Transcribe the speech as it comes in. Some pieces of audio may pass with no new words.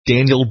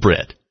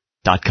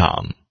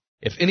DanielBritt.com.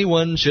 If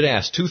anyone should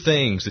ask two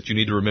things that you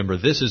need to remember,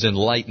 this is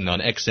Enlighten on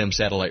XM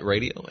Satellite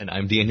Radio, and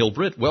I'm Daniel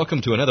Britt.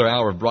 Welcome to another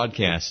hour of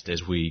broadcast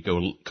as we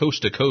go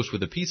coast to coast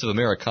with a piece of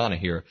Americana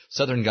here,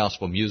 Southern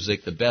gospel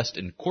music, the best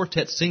in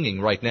quartet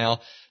singing right now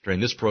during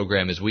this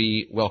program as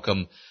we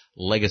welcome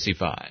Legacy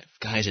Five.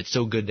 Guys, it's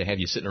so good to have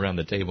you sitting around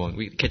the table, and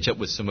we catch up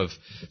with some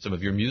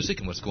of your music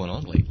and what's going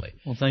on lately.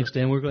 Well, thanks,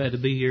 Dan. We're glad to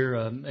be here.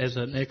 As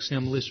an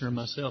XM listener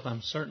myself,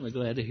 I'm certainly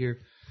glad to hear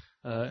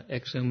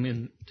XM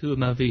in two of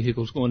my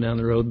vehicles going down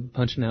the road,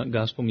 punching out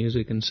gospel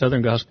music and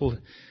Southern gospel.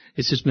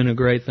 It's just been a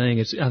great thing.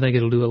 I think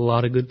it'll do a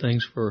lot of good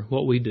things for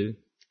what we do.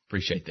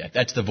 Appreciate that.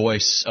 That's the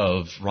voice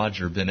of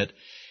Roger Bennett.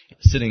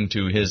 Sitting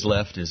to his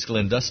left is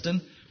Glenn Dustin,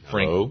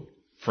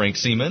 Frank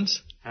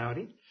Siemens.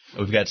 Howdy.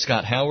 We've got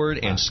Scott Howard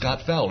and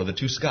Scott Fowler, the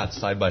two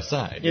Scotts side by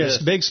side. Yes,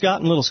 Big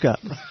Scott and Little Scott.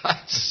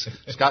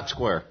 Scott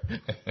Square.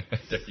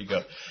 There you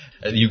go.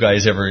 You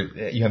guys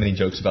you have any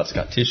jokes about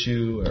Scott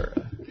Tissue or?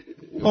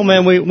 Oh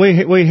man,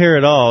 we hear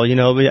it all. You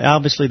know,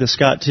 obviously the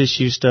Scott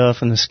Tissue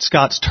stuff and the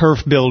Scott's Turf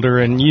Builder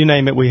and you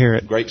name it, we hear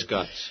it. Great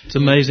Scots. It's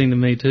amazing to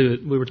me too.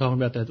 We were talking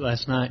about that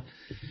last night.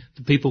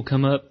 The people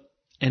come up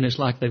and it's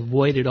like they've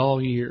waited all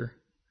year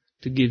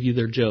to give you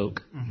their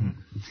joke. Mm-hmm.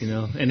 You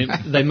know, and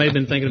they may have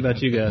been thinking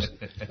about you guys.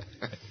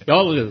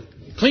 Y'all are the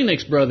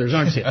Kleenex brothers,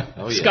 aren't you?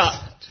 Oh, yes.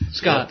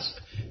 Scott's.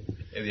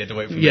 You had to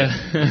wait for me. Yeah.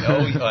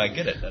 Oh, I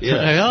get it.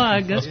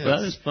 I guess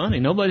that's funny.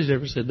 Nobody's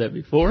ever said that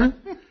before.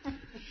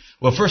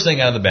 Well, first thing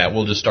out of the bat,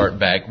 we'll just start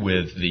back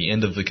with the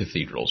end of the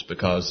cathedrals,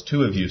 because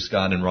two of you,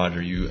 Scott and Roger,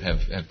 you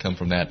have come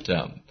from that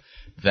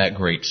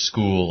great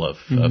school of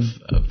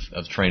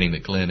training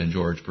that Glenn and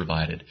George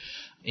provided.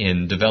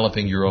 In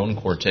developing your own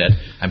quartet,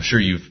 I'm sure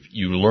you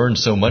learned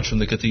so much from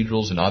the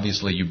cathedrals, and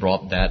obviously you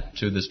brought that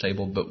to this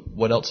table, but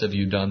what else have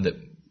you done that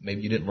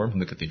maybe you didn't learn from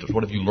the cathedrals?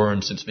 What have you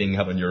learned since being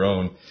out on your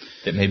own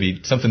that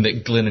maybe something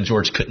that Glenn and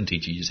George couldn't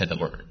teach you just had to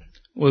learn?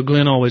 Well,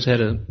 Glenn always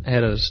had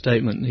a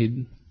statement.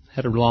 He'd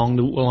had a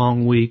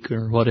long week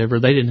or whatever.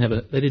 They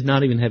did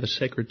not even have a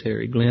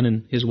secretary. Glenn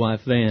and his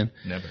wife Van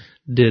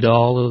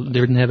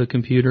didn't have a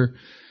computer.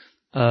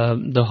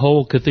 The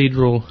whole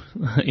cathedral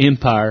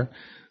empire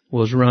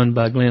was run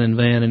by Glenn and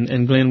Van,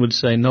 and Glenn would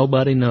say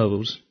nobody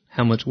knows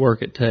how much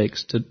work it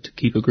takes to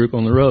keep a group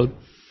on the road.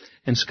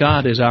 And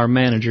Scott is our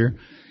manager,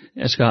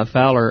 Scott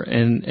Fowler,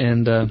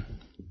 and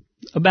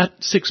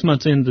about 6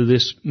 months into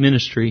this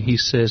ministry, he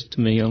says to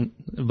me on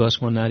the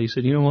bus one night, he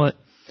said, "You know what?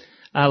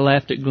 I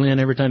laughed at Glenn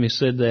every time he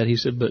said that." He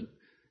said, "But,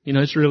 you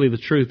know, it's really the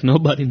truth.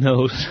 Nobody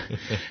knows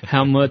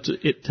how much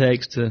it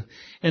takes to,"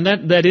 and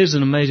that is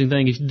an amazing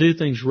thing. If you do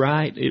things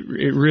right, it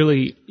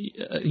really,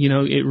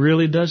 it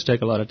really does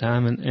take a lot of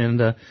time.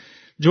 And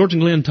George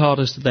and Glenn taught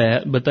us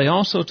that, but they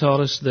also taught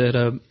us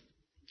that,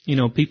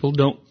 people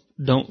don't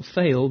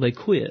fail, they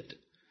quit.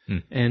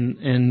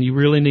 And you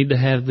really need to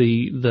have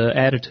the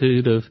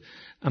attitude of,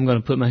 I'm going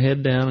to put my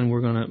head down and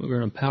we're going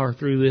to power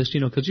through this,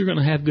 because you're going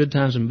to have good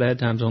times and bad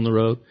times on the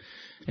road.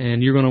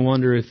 And you're going to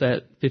wonder if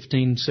that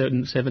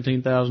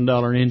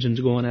 $17,000 engine's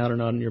going out or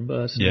not in your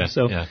bus.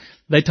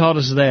 They taught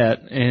us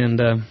that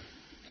and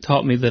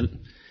taught me that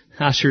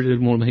I sure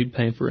didn't want to be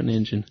paying for an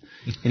engine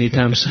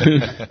anytime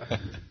soon.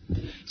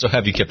 So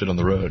have you kept it on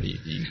the road? You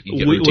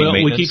get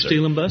we keep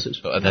stealing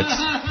buses.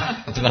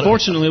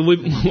 Fortunately,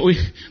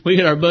 we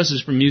get our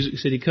buses from Music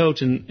City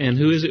Coach. And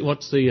who is it?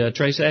 What's the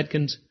Trace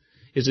Adkins?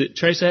 Is it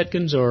Trace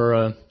Adkins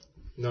or...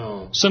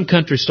 No. Some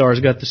country stars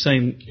got the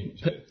same,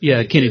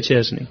 Kenny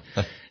Chesney.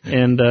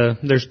 And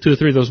there's 2 or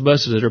 3 of those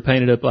buses that are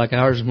painted up like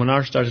ours, and when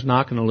ours starts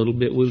knocking a little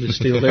bit, we'll just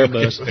steal their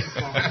bus.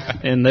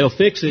 And they'll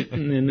fix it,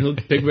 and then he'll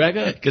pick back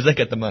up. Because they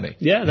got the money.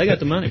 Yeah, they got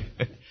the money.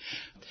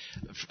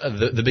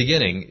 The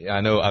beginning,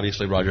 I know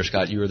obviously, Roger,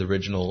 Scott, you were the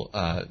original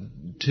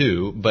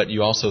two, but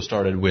you also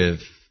started with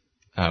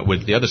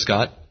the other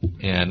Scott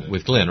and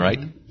with Glenn, right?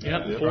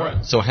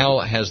 Yeah. So how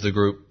has the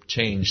group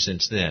changed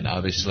since then?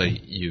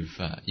 Obviously, you've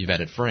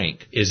added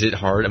Frank. Is it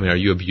hard? I mean, are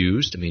you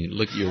abused? I mean,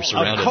 look, you're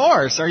surrounded. Of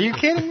course. Are you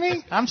kidding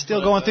me? I'm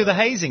still going through the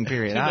hazing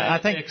period. I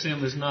think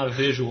XM is not a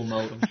visual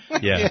modem.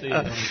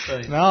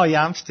 No,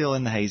 I'm still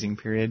in the hazing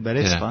period, but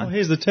it's fun. Well,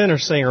 he's the tenor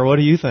singer. What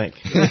do you think?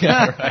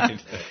 Yeah,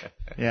 right.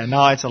 Yeah,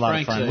 no, it's a lot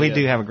of fun. We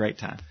do have a great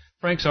time.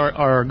 Frank's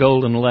our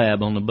golden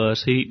lab on the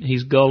bus.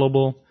 He's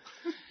gullible.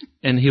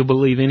 And he'll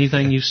believe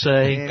anything you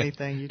say.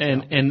 Anything you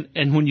tell.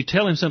 And when you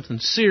tell him something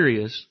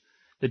serious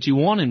that you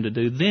want him to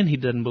do, then he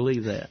doesn't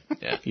believe that.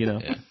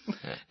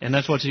 And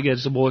that's what you get.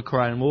 It's a boy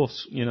crying wolf,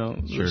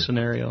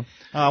 scenario.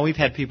 We've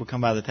had people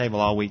come by the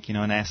table all week,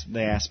 and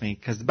they asked me,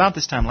 because about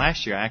this time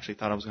last year, I actually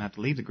thought I was going to have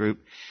to leave the group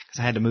because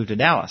I had to move to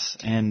Dallas.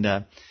 And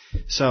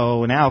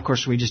so now, of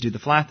course, we just do the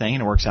fly thing,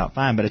 and it works out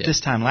fine. But at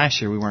this time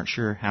last year, we weren't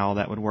sure how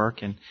that would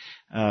work. And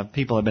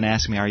people have been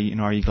asking me, are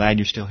you glad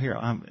you're still here?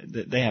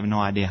 They have no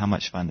idea how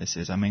much fun this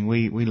is. I mean,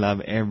 we love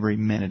every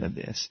minute of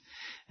this,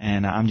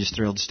 and I'm just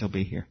thrilled to still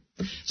be here.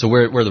 So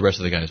where are the rest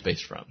of the guys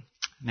based from?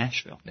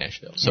 Nashville.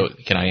 So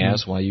can I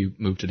ask why you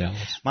moved to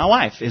Dallas? My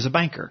wife is a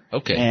banker.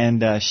 Okay.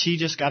 And she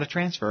just got a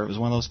transfer. It was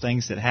one of those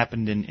things that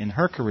happened in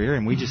her career,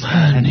 and we just...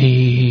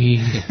 Money.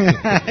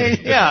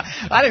 Yeah,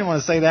 I didn't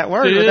want to say that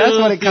word, but that's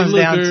what it comes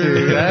down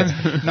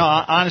to. No,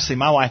 honestly,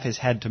 my wife has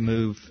had to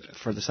move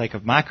for the sake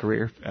of my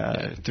career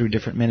through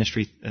different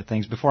ministry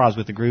things. Before I was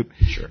with the group,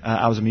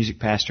 I was a music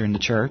pastor in the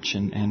church,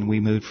 and we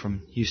moved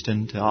from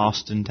Houston to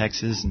Austin,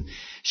 Texas, and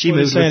she moved.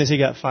 What he's saying is he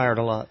got fired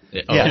a lot.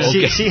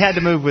 She had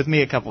to move with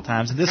me a couple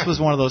times. And this was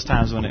one of those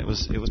times when it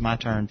was my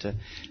turn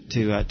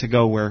to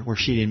go where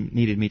she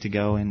needed me to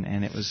go,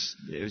 and it was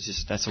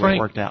just that's the way it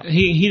worked out.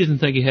 He didn't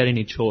think he had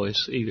any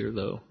choice either,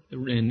 though.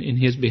 In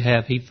his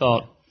behalf, he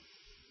thought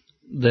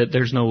that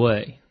there's no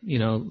way,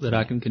 that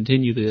I can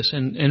continue this,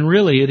 and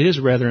really it is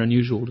rather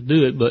unusual to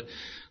do it, but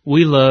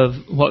we love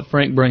what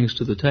Frank brings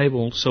to the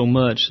table so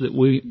much that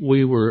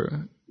we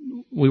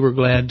were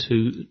glad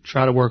to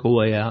try to work a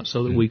way out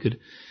so that we could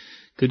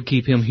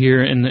keep him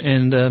here.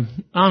 And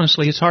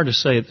honestly, it's hard to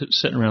say that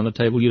sitting around the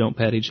table you don't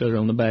pat each other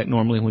on the back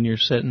normally when you're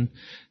sitting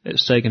at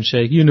Steak and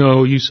Shake.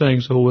 You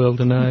sang so well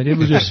tonight. It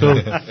was just so.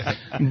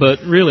 But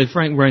really,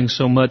 Frank brings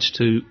so much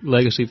to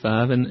Legacy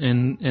 5,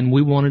 and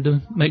we wanted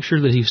to make sure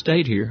that he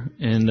stayed here.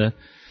 And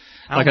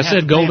like I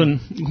said, Golden.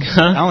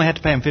 I only had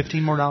to pay him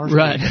 $15 more.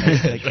 Right.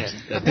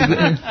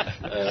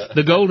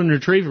 The Golden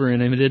Retriever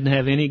in him didn't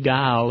have any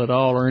guile at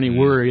all or any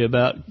worry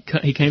about.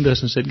 He came to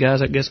us and said,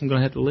 "Guys, I guess I'm going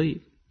to have to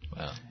leave."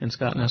 Wow. And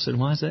Scott and I said,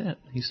 "Why is that?"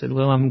 He said,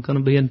 "Well, I'm going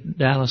to be in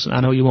Dallas, and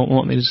I know you won't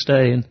want me to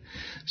stay." And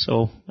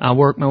so I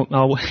worked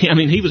my way. I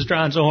mean, he was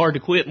trying so hard to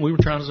quit, and we were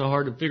trying so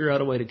hard to figure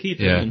out a way to keep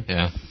him.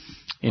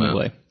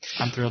 Anyway, wow.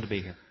 I'm thrilled to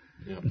be here.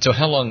 Yeah. So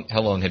how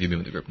long have you been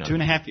with the group now?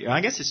 2.5 years. I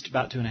guess it's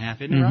about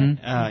 2.5, isn't it,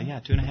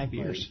 right? 2.5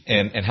 years.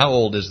 And how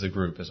old is the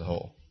group as a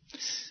whole?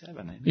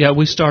 7. Yeah,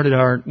 we started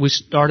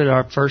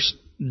our first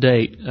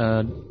date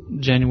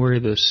January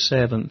the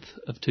 7th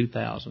of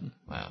 2000.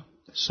 Wow.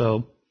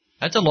 So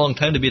that's a long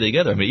time to be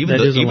together. I mean,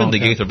 even the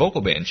Gaither vocal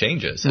band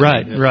changes.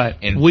 Right.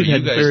 And we've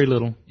had very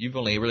little. You've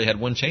only really had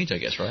one change, I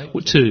guess, right?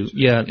 2.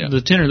 Yeah.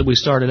 The tenor that we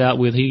started out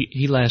with,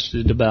 he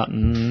lasted about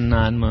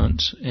 9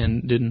 months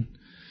and didn't.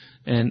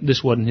 And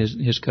this wasn't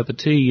his cup of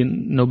tea,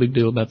 and no big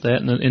deal about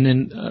that. And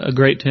then a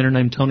great tenor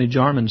named Tony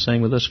Jarman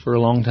sang with us for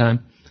a long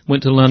time.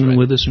 Went to London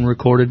with us and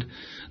recorded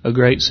a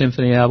great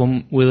symphony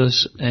album with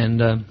us. And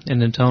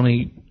then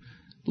Tony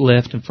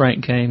left and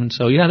Frank came. And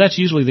so that's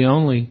usually the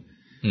only.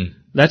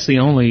 That's the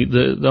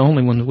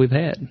only one that we've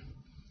had.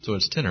 So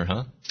it's tenor,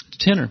 huh? It's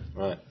tenor.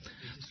 Right.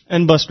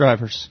 And bus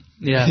drivers.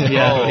 Yeah.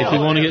 If you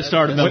want to get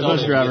started about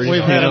bus drivers,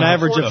 we've had an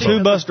average of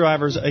 2 bus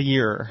drivers a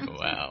year.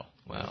 Wow.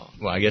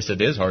 Well, I guess it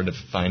is hard to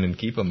find and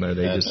keep them. Or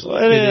they just. Well,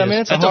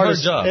 it's a hard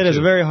job. It is a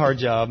too. very hard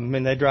job. I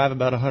mean, they drive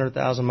about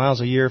 100,000 miles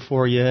a year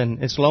for you,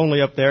 and it's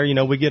lonely up there.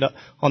 We get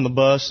on the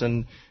bus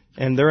and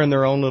they're in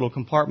their own little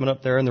compartment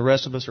up there, and the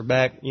rest of us are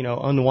back,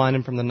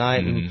 unwinding from the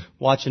night and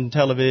watching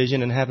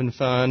television and having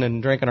fun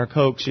and drinking our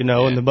Cokes,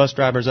 and the bus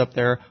driver's up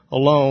there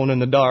alone in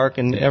the dark,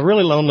 and a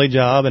really lonely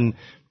job. And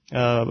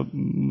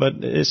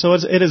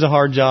it is a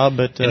hard job,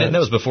 but and that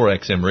was before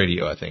XM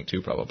radio, I think,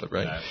 too, probably,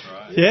 right? That's right.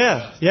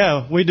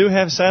 Yeah, we do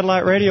have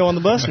satellite radio on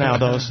the bus now,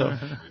 though. So,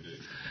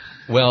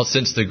 well,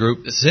 since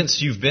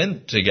you've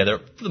been together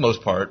for the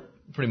most part,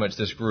 pretty much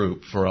this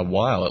group for a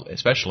while,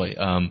 especially,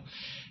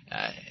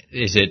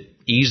 is it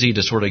easy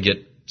to sort of get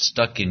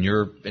stuck in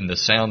the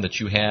sound that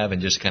you have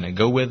and just kind of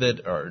go with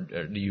it, or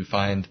do you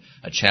find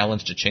a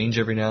challenge to change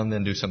every now and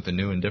then, do something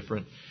new and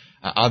different?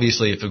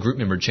 Obviously, if a group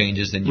member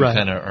changes, then you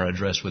kind of are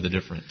addressed with a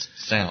different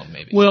sound,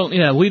 maybe. Well,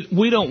 yeah,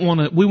 we don't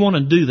want to. We want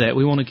to do that.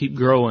 We want to keep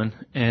growing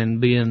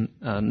and being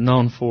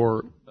known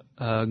for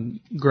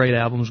great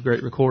albums,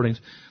 great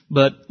recordings.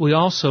 But we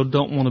also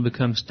don't want to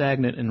become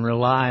stagnant and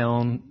rely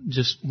on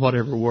just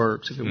whatever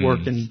works. If it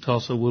worked in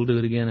Tulsa, we'll do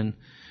it again.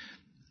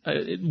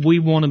 And we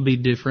want to be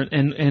different.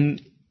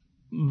 And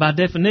by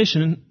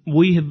definition,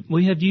 we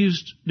have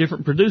used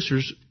different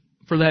producers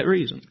for that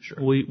reason.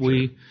 Sure.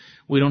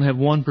 We don't have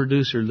one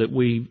producer that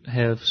we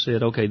have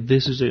said, okay,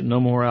 this is it, no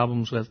more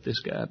albums with this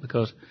guy,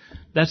 because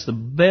that's the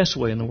best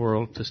way in the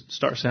world to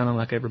start sounding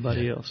like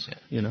everybody else,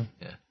 Yeah.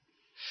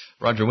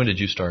 Roger, when did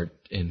you start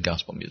in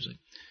gospel music?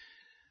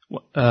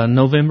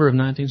 November of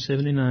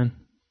 1979.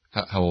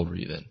 How old were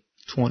you then?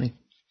 20.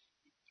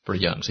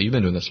 Pretty young. So you've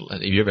been doing this.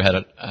 Have you ever had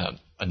a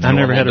I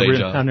never had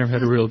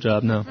a real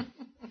job, no. How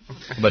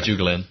about you,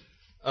 Glenn?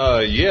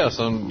 Yes,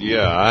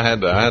 I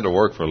had to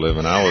work for a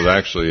living. I was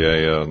actually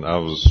I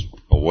was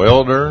a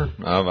welder.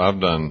 I've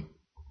done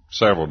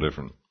several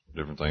different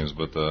things,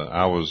 but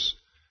I was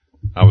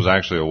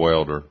actually a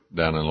welder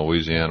down in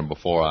Louisiana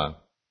before I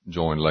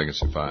joined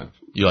Legacy 5.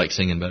 You like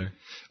singing better?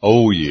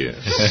 Oh yes.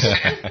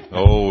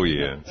 Oh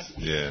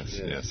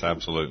yes,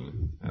 absolutely.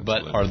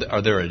 But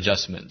are there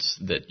adjustments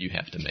that you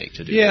have to make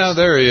to do Yeah, this?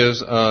 there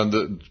is.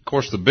 Of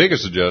course, the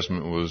biggest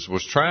adjustment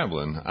was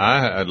traveling.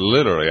 I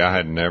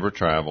had never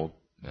traveled.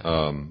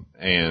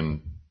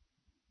 And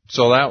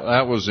so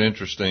that was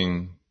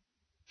interesting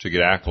to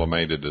get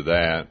acclimated to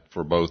that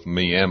for both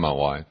me and my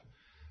wife.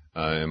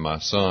 And my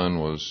son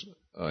was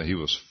he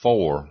was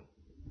 4.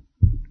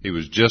 He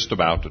was just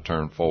about to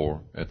turn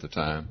 4 at the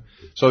time.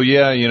 So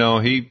yeah, you know,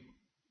 he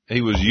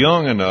was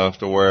young enough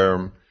to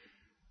where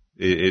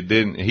he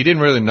didn't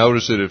really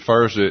notice it at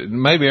first.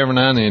 Maybe every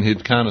now and then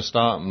he'd kind of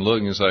stop and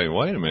look and say,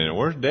 "Wait a minute,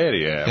 where's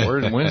Daddy at?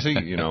 When's he?"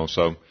 You know,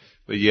 so.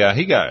 But yeah,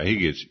 he got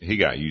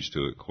used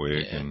to it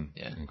quick, and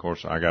of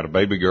course I got a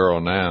baby girl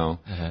now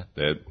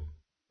that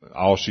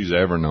all she's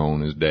ever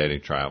known is Daddy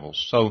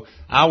travels. So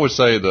I would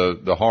say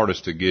the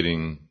hardest to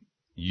getting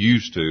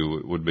used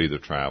to would be the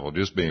travel,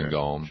 just being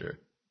gone. Sure.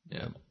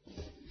 Yeah.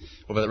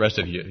 Well, about the rest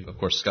of you, of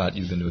course, Scott,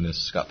 you've been doing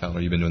this. Scott Fowler,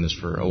 you've been doing this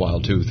for a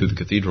while too, through the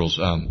cathedrals.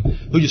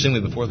 Who'd you sing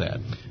with before that?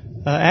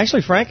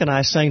 Actually, Frank and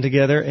I sang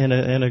together in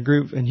a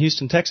group in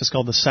Houston, Texas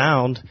called The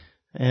Sound.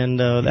 And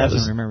that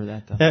doesn't remember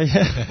that though.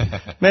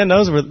 Yeah. Man,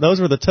 those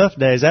were the tough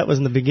days. That was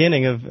in the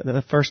beginning of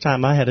the first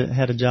time I had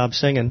a job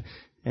singing,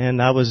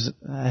 and I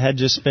had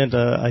just spent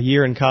a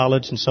year in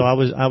college, and so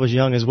I was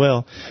young as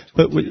well.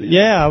 But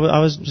I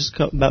was just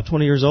about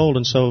 20 years old,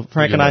 and so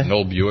Frank and I. An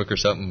old Buick or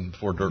something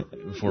before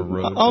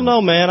roads. Oh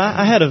no, man!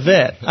 I had a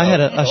Vet. I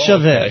had a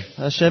Chevette,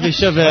 a Chevy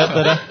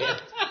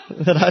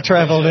Chevette that I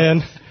traveled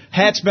in.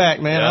 Hatchback,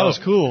 man. That was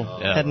cool.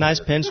 Yeah. Had nice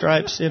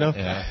pinstripes, you know.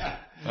 Yeah.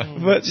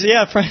 But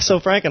yeah,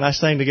 Frank and I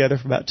sang together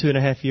for about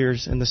 2.5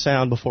 years in the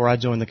Sound before I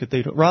joined the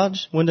Cathedral.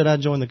 Raj, when did I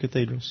join the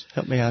Cathedrals?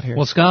 Help me out here.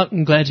 Well, Scott,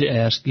 I'm glad you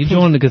asked. You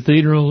joined the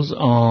Cathedrals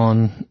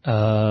on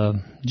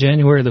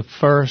January the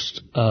 1st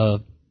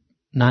of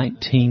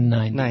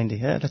 1990.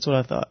 Yeah, that's what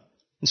I thought.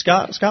 And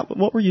Scott,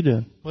 what were you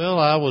doing? Well,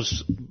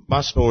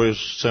 my story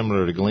is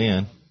similar to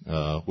Glenn.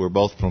 We're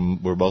both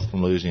from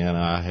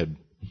Louisiana.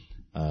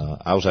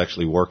 I was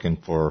actually working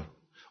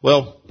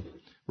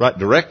right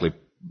directly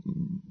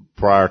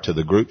prior to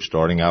the group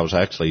starting. I was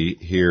actually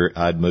here.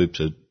 I'd moved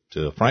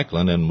to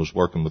Franklin and was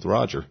working with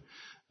Roger.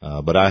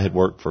 But I had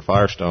worked for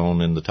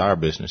Firestone in the tire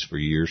business for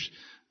years.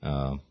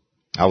 I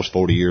was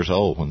 40 years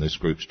old when this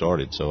group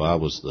started, so I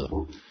was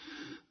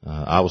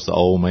the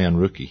old man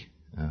rookie.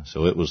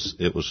 So it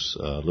was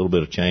a little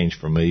bit of change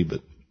for me, but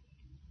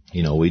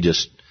you know, we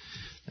just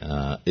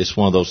it's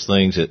one of those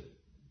things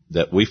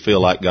that we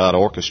feel like God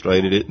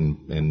orchestrated it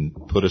and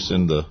put us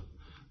in the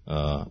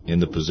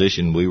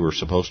position we were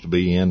supposed to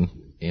be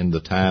in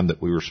the time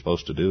that we were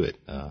supposed to do it.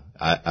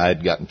 I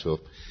had gotten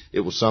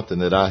it was something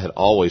that I had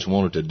always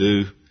wanted to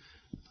do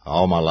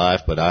all my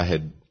life, but I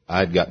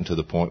had gotten to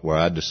the point where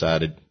I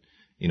decided,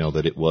 you know,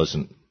 that it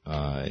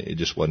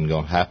just wasn't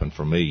going to happen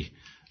for me.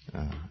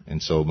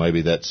 And so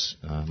maybe that's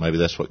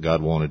what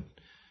God wanted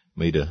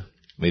me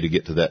to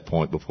get to that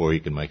point before He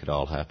could make it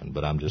all happen.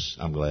 But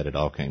I'm glad it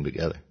all came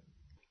together.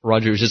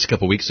 Roger, it was just a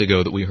couple of weeks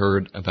ago that we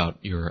heard about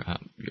your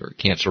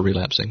cancer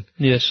relapsing.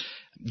 Yes.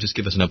 Just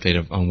give us an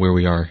update on where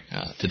we are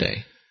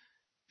today.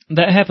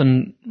 That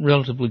happened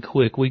relatively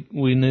quick. We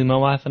knew, my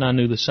wife and I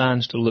knew the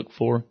signs to look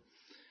for,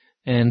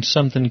 and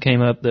something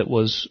came up that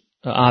was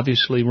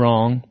obviously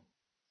wrong.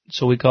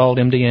 So we called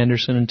MD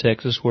Anderson in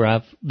Texas, where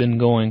I've been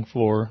going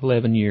for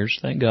 11 years.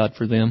 Thank God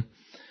for them.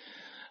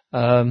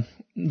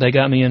 They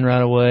got me in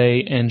right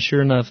away, and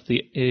sure enough,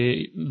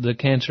 the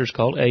cancer is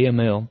called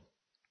AML,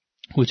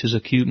 which is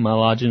acute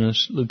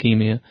myelogenous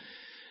leukemia,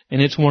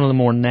 and it's one of the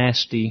more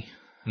nasty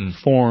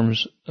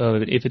forms of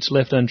it. If it's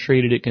left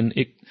untreated,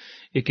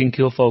 it can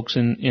kill folks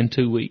in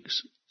 2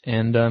 weeks.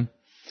 And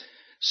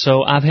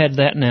so I've had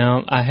that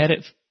now. I had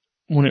it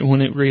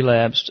when it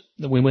relapsed.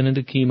 We went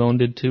into chemo and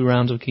did 2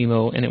 rounds of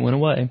chemo, and it went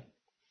away.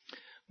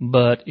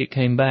 But it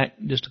came back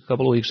just a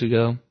couple of weeks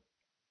ago.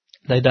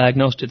 They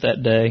diagnosed it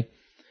that day,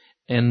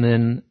 and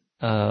then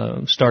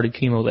started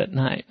chemo that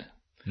night.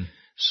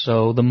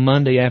 So the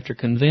Monday after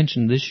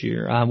convention this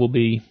year, I will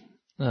be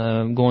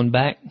going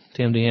back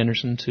to MD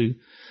Anderson to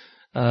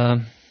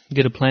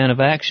get a plan of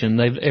action.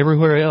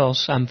 Everywhere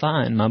else, I'm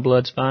fine. My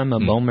blood's fine. My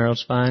bone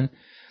marrow's fine.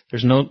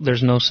 There's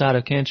no site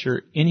of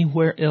cancer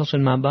anywhere else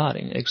in my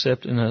body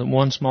except in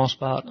one small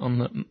spot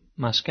on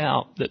my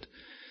scalp that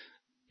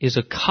is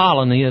a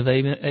colony of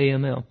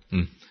AML.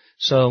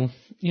 So,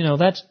 you know,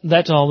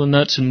 that's all the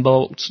nuts and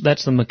bolts.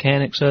 That's the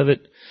mechanics of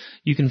it.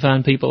 You can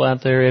find people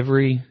out there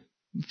every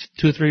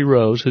 2 or 3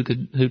 rows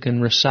who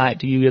can recite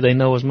to you. They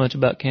know as much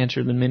about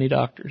cancer than many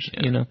doctors,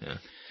 you know. Yeah.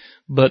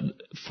 But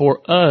for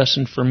us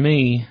and for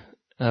me,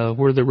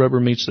 where the rubber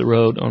meets the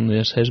road on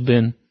this has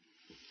been,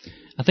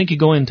 I think you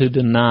go into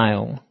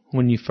denial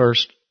when you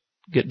first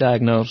get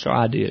diagnosed, or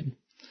I did.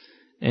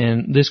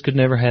 And this could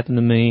never happen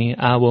to me.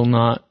 I will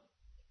not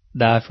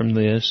die from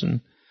this.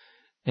 And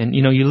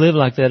you know, you live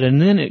like that, and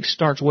then it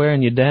starts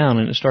wearing you down,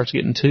 and it starts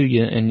getting to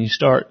you, and you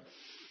start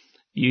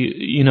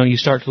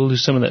to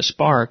lose some of that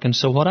spark. And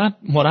so what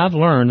I've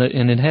learned,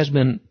 and it has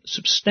been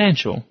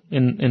substantial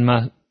in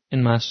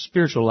my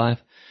spiritual life,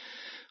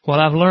 what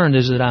I've learned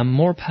is that I'm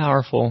more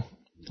powerful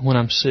when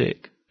I'm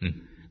sick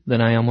than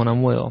I am when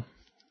I'm well.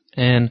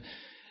 And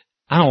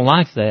I don't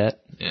like that,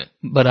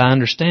 but I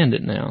understand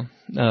it now.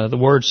 The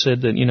Word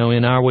said that, you know,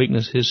 in our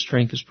weakness, His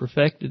strength is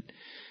perfected.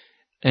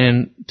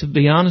 And to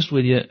be honest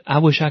with you, I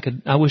wish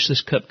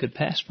this cup could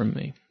pass from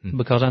me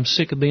because I'm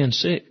sick of being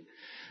sick.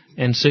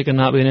 and sick of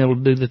not being able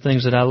to do the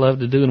things that I love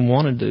to do and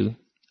want to do.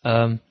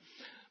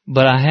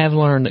 But I have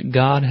learned that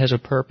God has a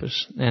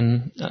purpose.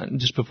 And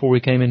just before we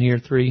came in here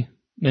 3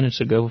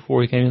 minutes ago, before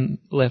we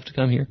left to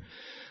come here,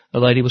 a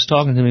lady was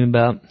talking to me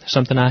about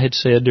something I had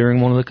said during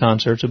one of the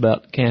concerts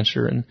about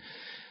cancer. And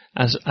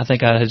I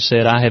think I had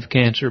said, I have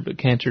cancer, but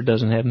cancer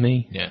doesn't have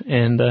me. Yeah.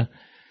 And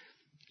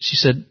she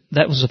said,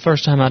 that was the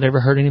first time I'd ever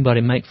heard anybody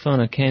make fun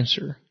of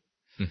cancer.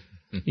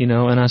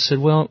 And I said,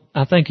 well,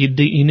 I think you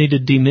need to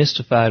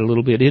demystify it a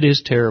little bit. It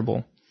is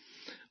terrible.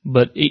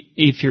 But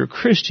if you're a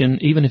Christian,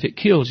 even if it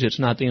kills you, it's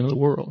not the end of the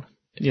world,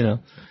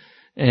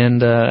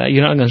 And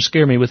you're not going to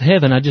scare me with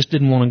heaven. I just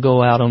didn't want to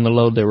go out on the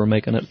load they were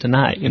making up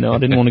tonight. I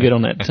didn't want to get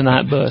on that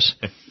tonight bus.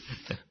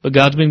 But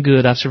God's been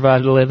good. I've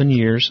survived 11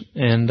 years,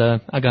 and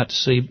I got to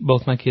see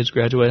both my kids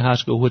graduate high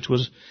school, which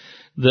was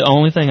the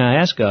only thing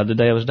I asked God the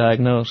day I was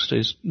diagnosed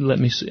is let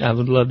me see. I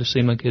would love to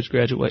see my kids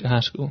graduate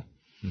high school.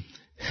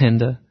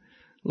 And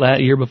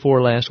year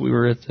before last, we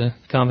were at the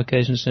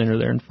Convocation Center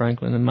there in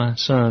Franklin, and my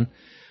son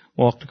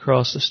walked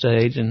across the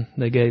stage, and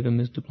they gave him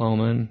his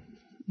diploma,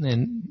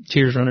 and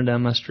tears running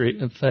down my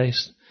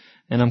face,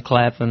 and I'm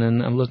clapping,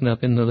 and I'm looking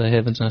up into the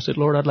heavens, and I said,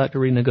 Lord, I'd like to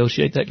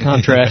renegotiate that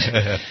contract.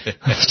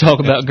 Let's talk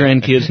about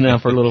grandkids now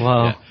for a little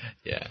while.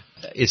 Yeah.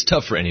 It's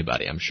tough for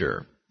anybody, I'm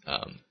sure.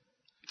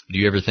 Do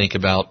you ever think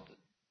about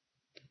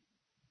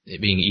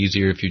it being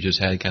easier if you just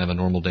had kind of a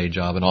normal day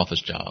job, an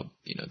office job,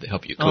 to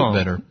help you cope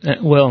better?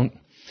 Well,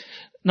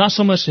 not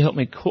so much to help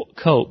me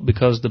cope,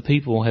 because the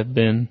people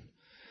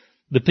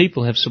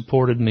have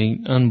supported me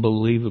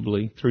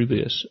unbelievably through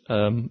this.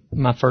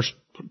 My first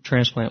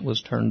transplant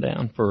was turned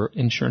down for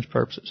insurance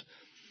purposes.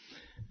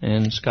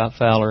 And Scott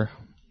Fowler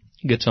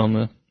gets on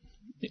the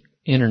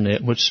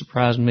internet, which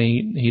surprised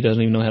me. He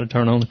doesn't even know how to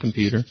turn on the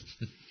computer.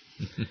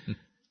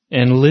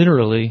 And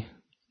literally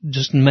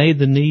just made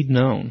the need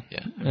known.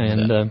 Yeah.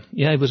 And,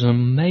 it was an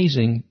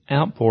amazing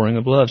outpouring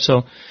of love.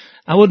 So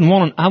I wouldn't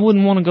want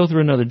to go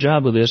through another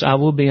job with this. I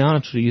will be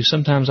honest with you.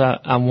 Sometimes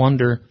I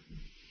wonder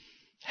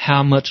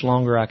how much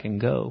longer I can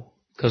go,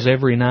 because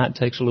every night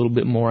takes a little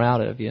bit more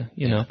out of you,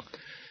 know.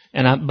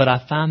 But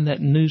I find that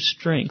new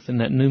strength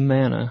and that new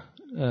manna,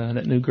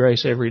 that new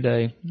grace every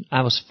day.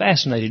 I was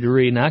fascinated to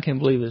read, and I can't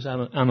believe this.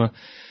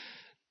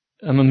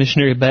 I'm a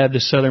missionary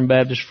Baptist, Southern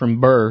Baptist from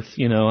birth,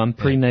 I'm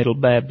prenatal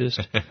Baptist.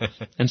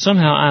 And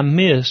somehow I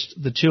missed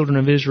the children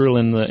of Israel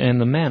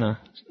and the manna,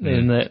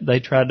 and that they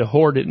tried to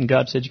hoard it, and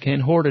God said, you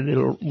can't hoard it,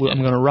 I'm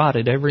going to rot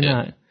it every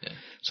night,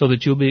 so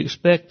that you'll be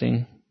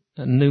expecting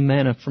a new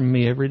manna from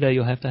me every day.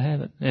 You'll have to have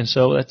it. And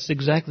so that's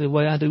exactly the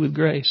way I do with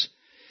grace.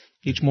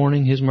 Each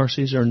morning His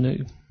mercies are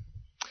new.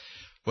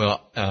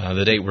 Well,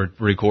 the date we're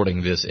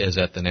recording this is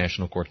at the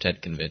National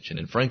Quartet Convention.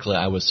 And frankly,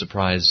 I was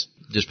surprised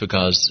just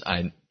because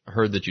I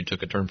heard that you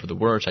took a turn for the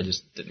worse. I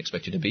just didn't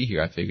expect you to be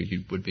here. I figured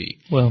you would be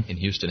in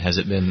Houston. Has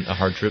it been a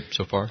hard trip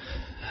so far?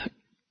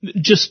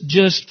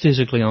 Just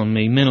physically on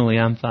me. Mentally,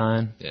 I'm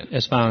fine. Yeah.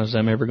 As fine as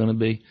I'm ever going to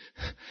be.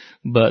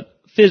 But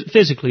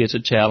physically, it's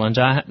a challenge.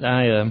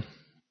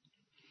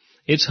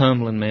 It's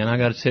humbling, man. I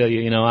got to tell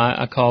you,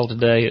 I called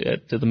today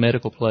to the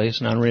medical place,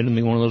 and I rented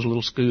me one of those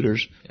little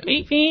scooters. Yeah.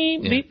 Beep,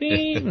 beep, beep,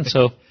 beep. And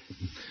so,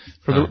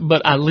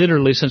 but I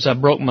literally, since I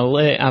broke my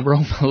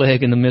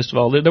leg in the midst of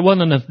all this. There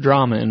wasn't enough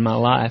drama in my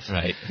life.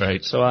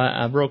 Right. So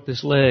I broke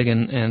this leg,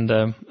 and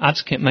I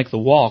just can't make the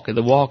walk.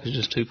 The walk is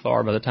just too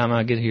far by the time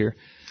I get here.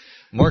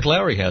 Mark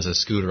Lowry has a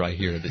scooter I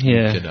hear that you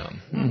could,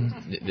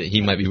 that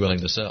he might be willing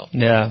to sell.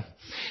 Yeah.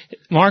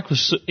 Mark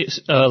was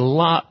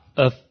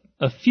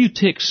a few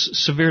ticks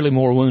severely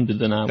more wounded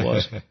than I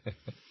was.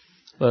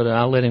 But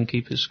I'll let him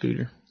keep his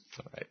scooter.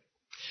 All right.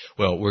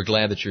 Well, we're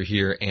glad that you're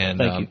here. And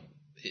Thank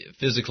you.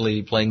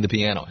 Physically playing the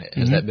piano,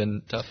 has that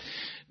been tough?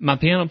 My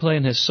piano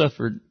playing has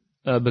suffered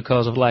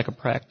because of lack of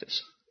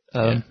practice.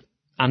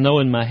 I know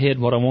in my head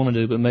what I want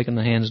to do, but making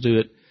the hands do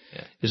it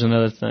is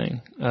another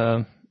thing.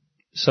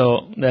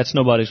 So that's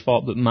nobody's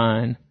fault but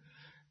mine.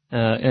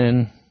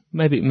 And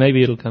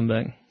maybe it'll come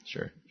back.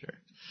 Sure.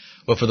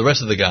 Well, for the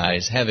rest of the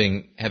guys,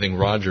 having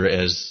Roger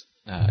as,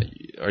 now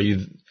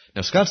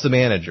Scott's the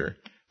manager,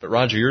 but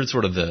Roger, you're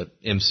sort of the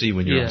MC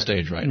when you're on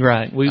stage, right?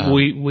 Right.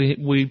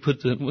 We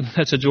put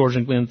that's a George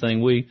and Glenn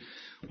thing. We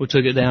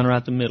took it down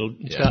right the middle.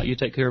 Scott, you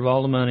take care of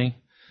all the money.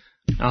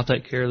 I'll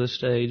take care of the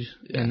stage.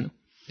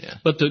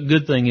 But the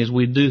good thing is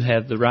we do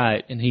have the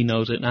right, and he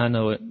knows it, and I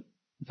know it.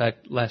 In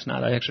fact, last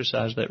night I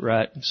exercised that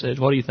right and said,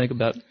 what do you think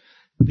about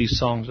these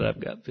songs that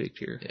I've got picked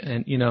here? Yeah.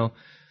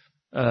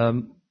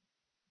 And,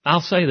 I'll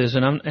say this,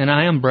 and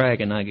I am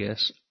bragging, I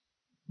guess,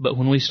 but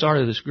when we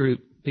started this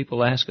group,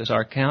 people ask us,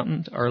 our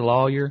accountant, our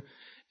lawyer,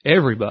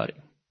 everybody,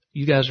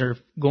 you guys are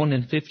going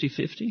in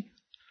 50-50?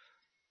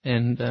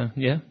 And,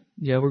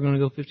 we're going to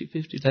go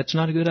 50-50. That's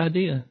not a good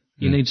idea.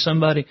 You need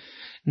somebody,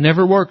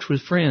 never worked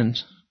with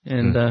friends,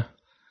 and,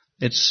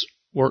 it's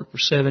worked for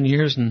 7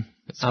 years, and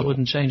I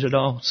wouldn't change it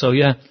all. So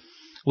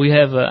we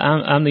have,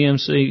 I'm the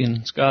MC,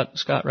 and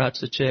Scott writes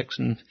the checks,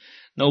 and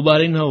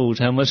nobody knows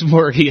how much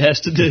work he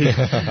has to do.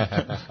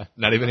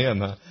 Not even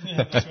him, huh?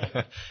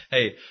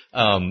 Hey,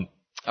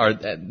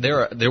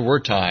 There were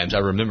times, I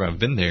remember I've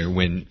been there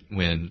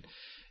when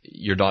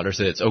your daughter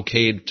said it's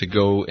okay to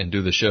go and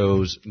do the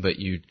shows, but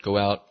you go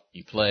out,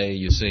 you play,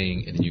 you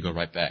sing, and then you go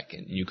right back,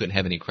 and you couldn't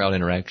have any crowd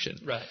interaction.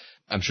 Right.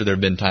 I'm sure there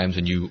have been times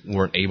when you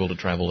weren't able to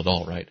travel at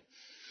all, right?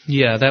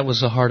 Yeah, that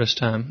was the hardest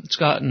time.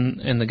 Scott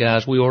and the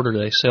guys, we ordered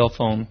a cell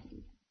phone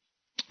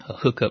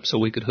hookup so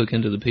we could hook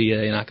into the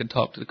PA and I could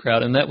talk to the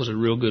crowd, and that was a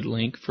real good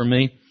link for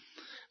me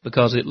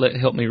because it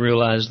helped me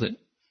realize that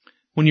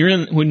when you're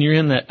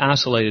in that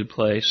isolated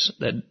place,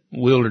 that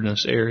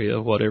wilderness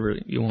area, whatever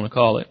you want to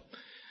call it,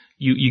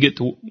 you get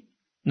to,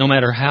 no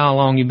matter how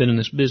long you've been in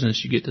this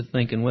business, you get to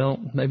thinking, well,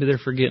 maybe they're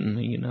forgetting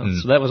me,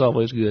 So that was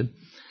always good.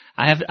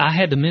 I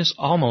had to miss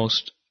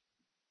almost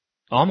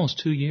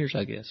 2 years,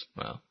 I guess.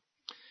 Wow.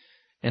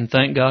 And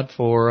thank God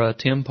for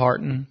Tim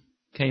Parton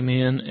came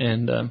in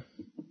and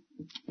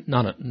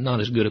not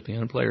as good a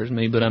piano player as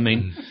me, but I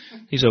mean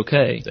he's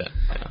okay. Yeah.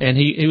 And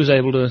he was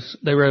able to,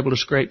 they were able to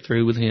scrape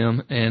through with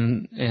him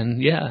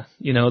and yeah,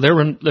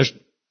 there's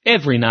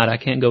every night I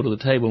can't go to the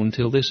table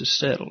until this is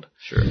settled.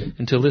 Sure.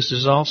 Until this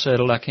is all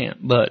settled, I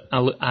can't. But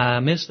I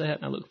miss that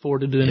and I look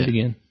forward to doing it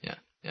again. Yeah.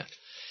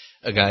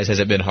 Guys, has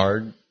it been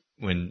hard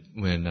when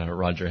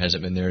Roger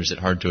hasn't been there? Is it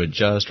hard to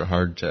adjust or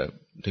hard to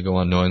go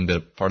on knowing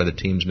that part of the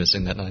team's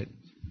missing that night?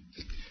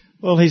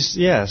 Well, he's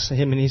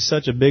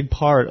such a big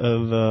part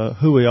of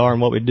who we are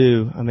and what we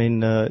do. I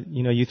mean,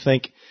 you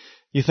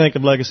think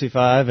of Legacy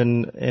 5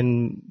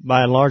 and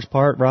by and large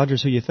part,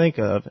 Roger's who you think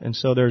of. And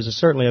so there's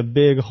certainly a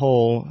big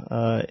hole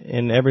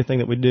in everything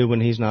that we do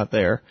when he's not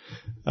there.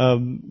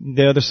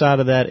 The other side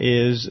of that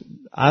is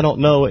I don't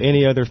know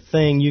any other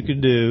thing you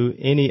could do,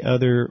 any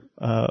other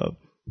other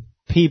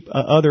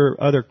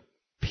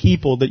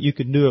people that you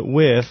could do it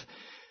with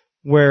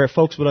where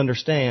folks would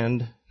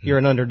understand you're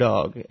an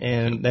underdog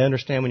and they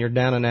understand when you're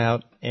down and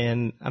out.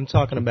 And I'm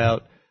talking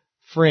about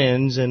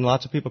friends, and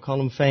lots of people call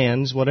them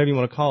fans, whatever you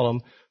want to call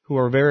them, who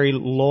are very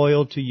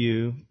loyal to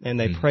you and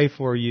they pray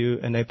for you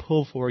and they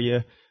pull for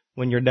you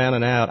when you're down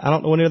and out. I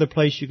don't know any other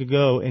place you could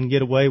go and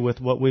get away with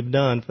what we've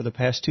done for the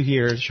past 2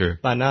 years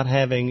by not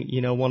having,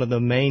 one of the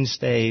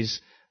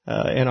mainstays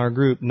in our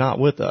group not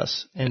with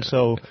us. And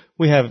so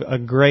we have a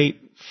great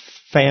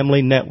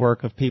family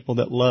network of people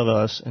that love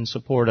us and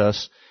support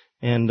us,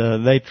 and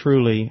they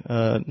truly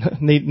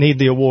need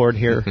the award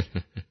here.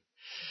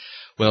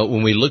 Well,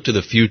 when we look to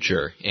the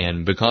future,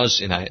 and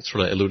I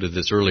sort of alluded to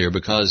this earlier,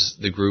 because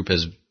the group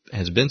has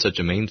been such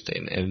a mainstay,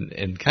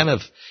 and kind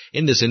of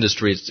in this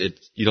industry,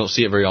 you don't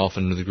see it very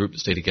often with a group that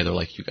stay together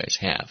like you guys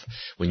have.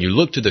 When you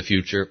look to the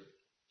future,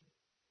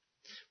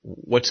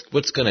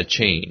 what's going to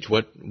change?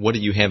 What do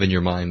you have in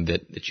your mind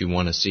that you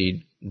want to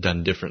see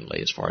done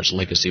differently as far as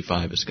Legacy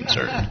 5 is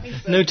concerned?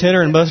 New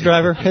tenor and bus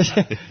driver.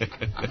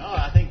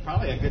 I think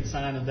probably a good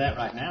sign of that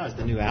right now is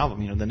the new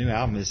album. The new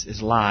album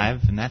is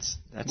live, and that's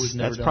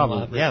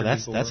probably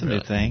that's a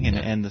new thing,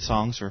 and the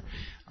songs are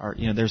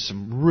there's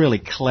some real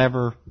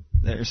clever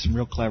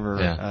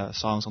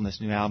songs on this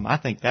new album. I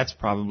think that's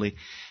probably,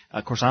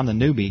 of course, I'm the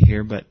newbie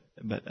here, but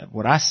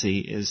what I see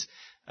is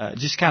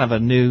just kind of a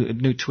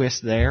new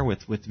twist there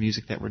with the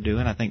music that we're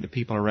doing. I think the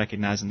people are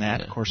recognizing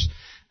that. Of course,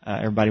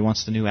 everybody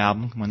wants the new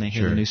album when they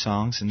hear the new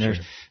songs, and there's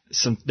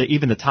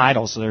even the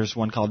titles. There's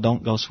one called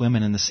 "Don't Go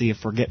Swimming in the Sea of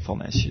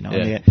Forgetfulness,"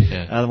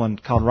 the other one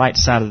called "Right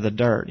Side of the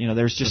Dirt."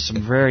 There's just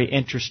some very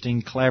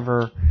interesting,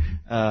 clever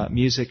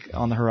music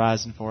on the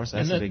horizon for us.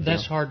 That's a big deal.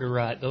 That's hard to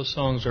write. Those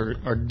songs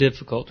are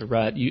difficult to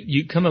write.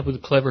 You come up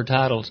with clever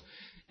titles,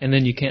 and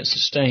then you can't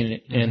sustain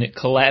it, and it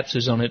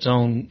collapses on its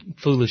own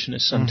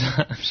foolishness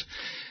sometimes.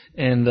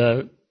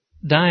 And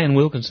Diane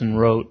Wilkinson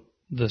wrote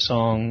the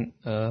song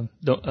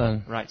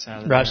Right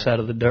Side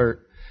of the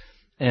Dirt.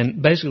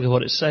 And basically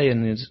what it's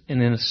saying is, and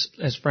then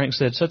as Frank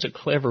said, such a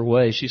clever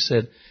way, she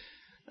said,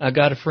 I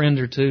got a friend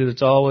or two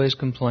that's always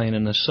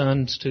complaining the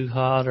sun's too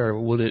hot, or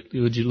would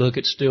you look,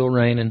 it's still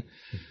raining.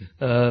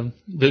 The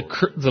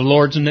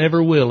Lord's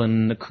never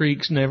willing, the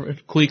creek's never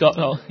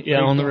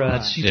on the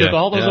ride. She took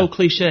all those old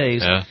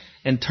cliches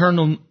and turned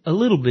them a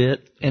little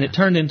bit, and it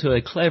turned into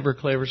a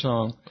clever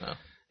song. Wow.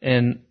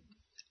 And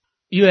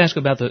you ask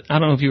about I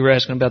don't know if you were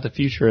asking about the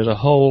future as a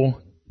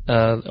whole,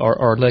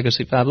 or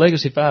Legacy 5.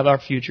 Legacy 5, our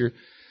future,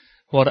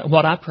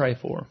 what I pray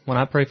for, when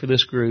I pray for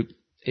this group,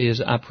 is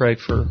I pray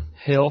for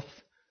health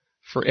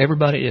for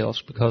everybody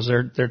else, because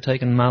they're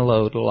taking my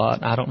load a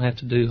lot. I don't have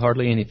to do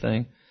hardly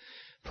anything.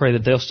 Pray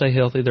that they'll stay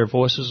healthy, their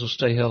voices will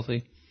stay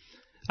healthy.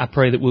 I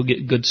pray that we'll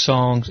get good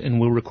songs and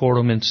we'll record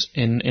them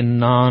in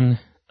non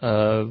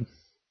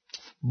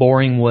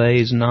boring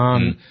ways,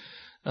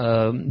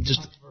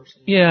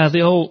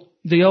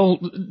 the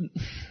old,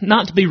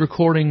 not to be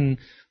recording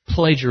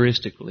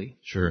plagiaristically.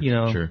 Sure.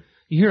 You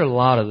hear a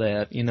lot of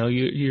that.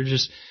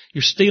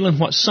 You're stealing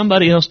what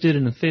somebody else did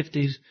in the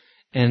 50s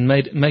and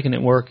making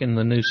it work in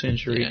the new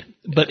century. Yeah.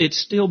 But it's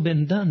still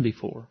been done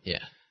before. Yeah.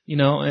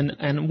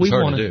 And we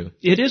want to do.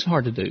 It is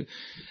hard to do.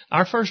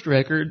 Our first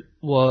record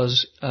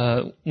was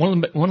one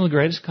of the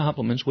greatest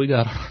compliments we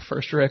got on our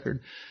first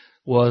record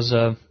was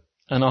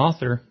an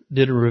author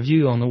did a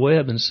review on the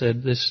web and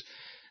said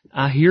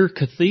I hear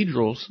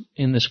cathedrals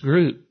in this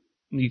group.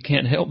 You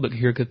can't help but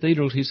hear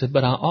cathedrals. He said,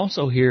 but I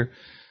also hear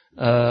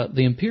the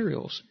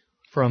Imperials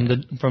from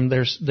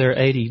their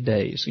 80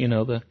 days,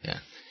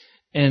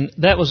 and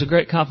that was a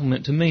great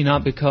compliment to me,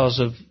 not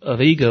because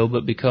of ego,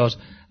 but because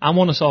I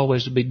want us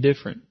always to be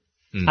different.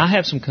 I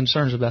have some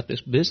concerns about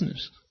this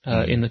business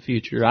in the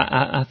future.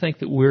 I think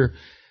that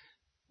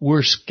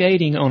we're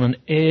skating on an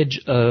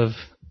edge of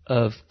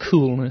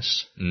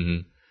coolness.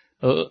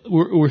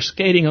 We're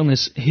skating on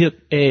this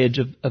hip edge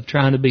of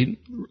trying to be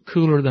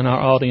cooler than our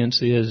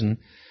audience is, and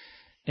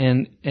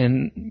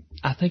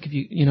I think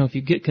if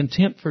you get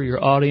contempt for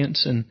your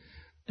audience and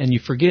you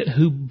forget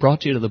who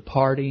brought you to the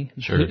party,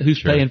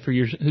 who's paying for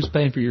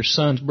your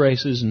son's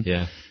braces, and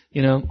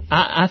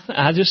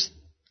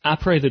I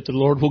pray that the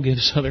Lord will give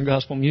Southern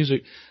gospel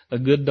music a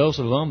good dose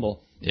of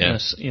humble.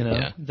 Yes,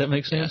 that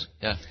makes sense.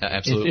 Yeah,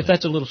 absolutely. If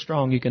that's a little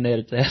strong, you can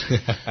edit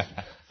that.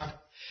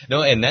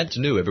 No, and that's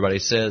new. Everybody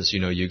says,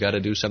 you got to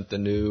do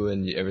something new,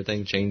 and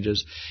everything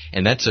changes.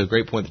 And that's a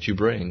great point that you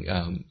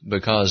bring,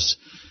 because,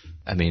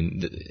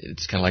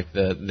 it's kind of like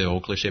the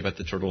old cliche about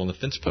the turtle on the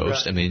fence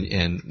post. Right.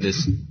 And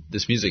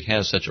this music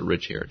has such a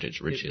rich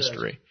heritage, rich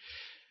history.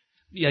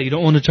 Yeah, you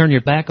don't want to turn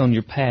your back on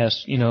your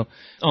past.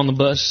 On the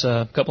bus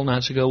a couple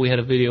nights ago, we had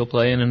a video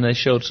playing, and they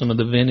showed some of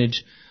the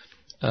vintage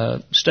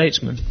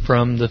statesmen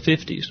from the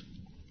 50s,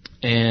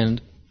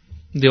 and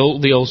the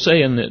old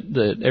saying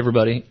that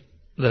everybody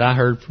that I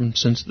heard from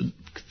since the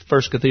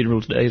first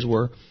cathedral's days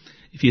were,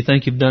 if you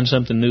think you've done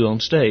something new on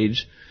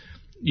stage,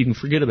 you can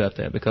forget about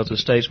that, because the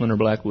statesmen or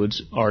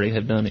Blackwoods already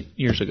have done it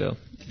years ago.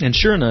 And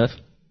sure enough,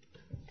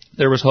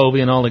 there was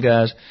Hovey and all the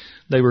guys.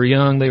 They were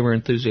young, they were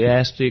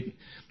enthusiastic,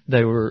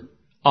 they were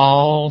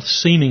all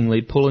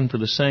seemingly pulling for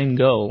the same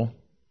goal,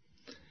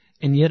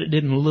 and yet it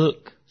didn't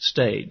look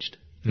staged.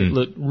 It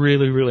looked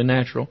really, really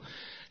natural.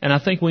 And I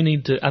think we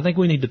need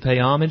to pay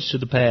homage to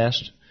the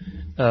past,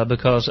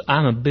 because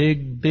I'm a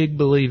big, big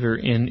believer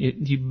in it.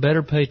 You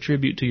better pay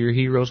tribute to your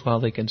heroes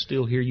while they can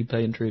still hear you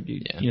paying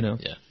tribute.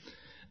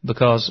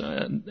 Because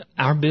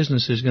our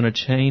business is going to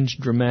change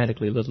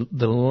dramatically.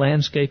 The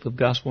landscape of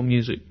gospel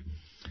music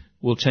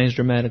will change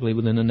dramatically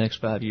within the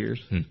next 5 years.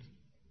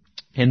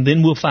 And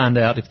then we'll find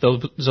out if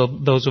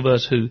those of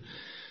us who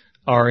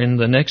are in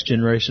the next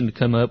generation to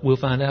come up, we'll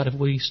find out if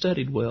we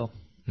studied well.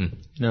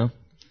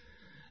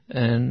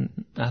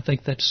 And I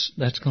think that's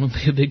going to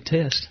be a big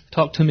test.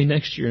 Talk to me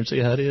next year and see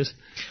how it is.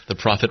 The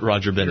prophet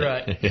Roger Bennett.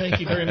 Right. Thank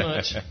you very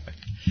much.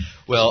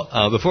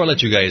 Well, before I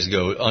let you guys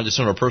go, just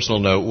on a personal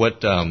note,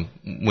 what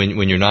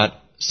when you're not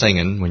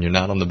singing, when you're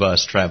not on the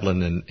bus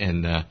traveling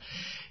and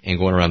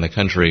going around the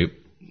country,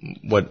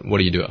 what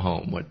do you do at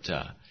home?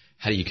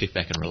 How do you kick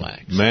back and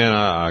relax? Man,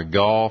 I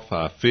golf,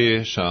 I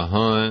fish, I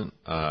hunt.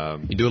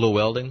 You do a little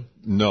welding?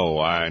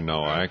 No,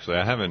 actually,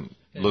 I haven't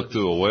looked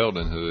through a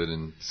welding hood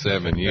in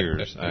 7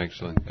 years,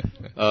 actually.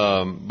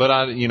 But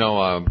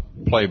I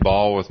play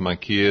ball with my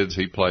kids.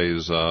 He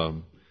plays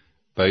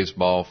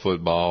baseball,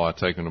 football. I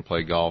take him to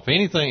play golf.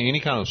 Any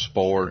kind of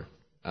sport,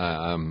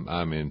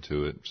 I'm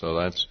into it. So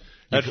that's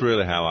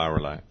really how I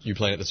relax. You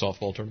playing at the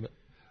softball tournament?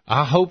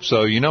 I hope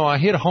so. I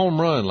hit a home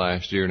run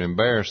last year and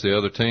embarrassed the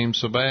other team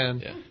so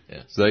bad.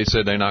 Yeah. So they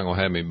said they're not going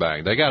to have me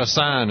back. They got a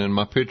sign in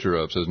my picture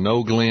up that says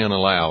no Glenn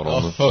allowed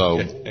on it. So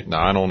no,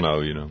 I don't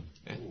know,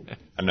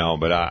 No,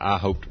 but I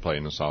hope to play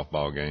in the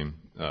softball game.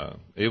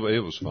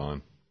 It was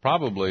fun.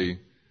 Probably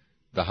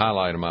the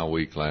highlight of my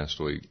week last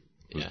week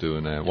was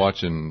doing that.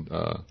 Watching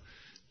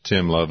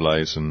Tim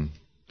Lovelace and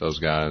those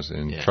guys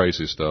and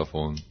Tracy stuff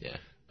on. Yeah.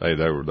 They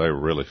were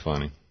really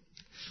funny.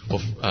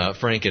 Well,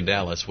 Frank in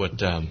Dallas, what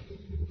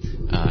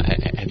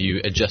have you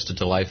adjusted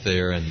to life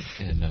there?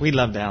 And we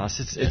love Dallas.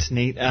 It's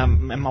neat.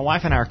 And my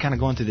wife and I are kind of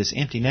going through this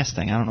empty nest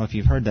thing. I don't know if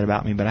you've heard that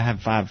about me, but I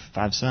have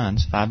five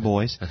sons, 5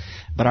 boys.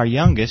 But our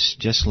youngest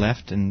just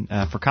left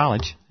for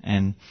college,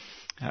 and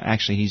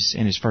actually he's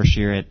in his first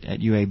year at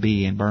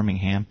UAB in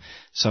Birmingham.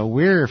 So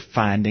we're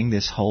finding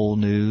this whole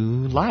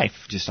new life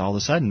just all of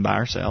a sudden by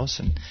ourselves,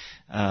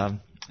 and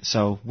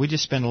so we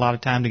just spend a lot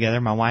of time together.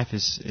 My wife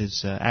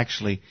is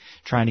actually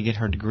trying to get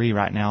her degree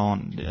right now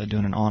on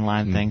doing an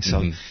online thing.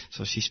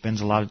 So she spends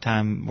a lot of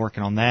time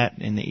working on that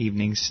in the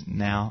evenings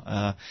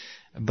now.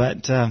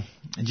 But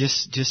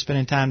just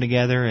spending time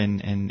together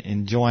and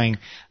enjoying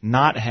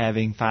not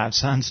having 5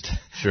 sons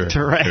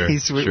to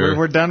raise. Sure.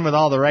 We're done with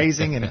all the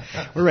raising, and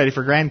we're ready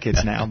for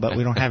grandkids now, but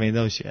we don't have any of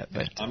those yet.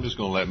 But I'm just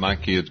going to let my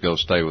kids go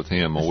stay with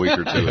him a week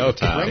or 2 at a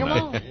time. Bring them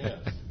on. Yeah.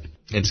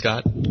 And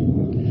Scott?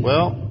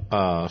 Well,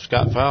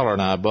 Scott Fowler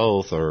and I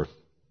both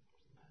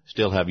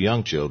still have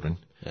young children.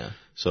 Yeah.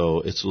 So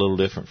it's a little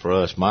different for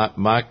us.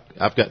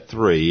 I've got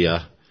 3,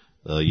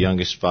 the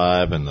youngest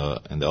 5 and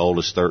the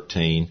oldest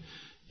 13,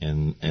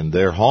 and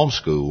they're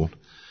homeschooled.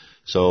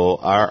 So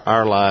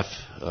our life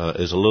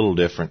is a little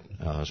different.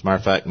 As a matter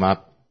of fact,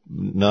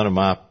 none of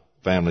my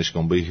family's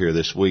going to be here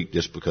this week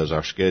just because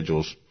our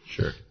schedules.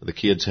 Sure. The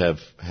kids have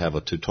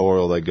a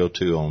tutorial they go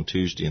to on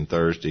Tuesday and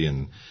Thursday,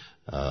 and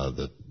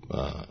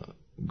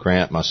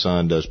Grant, my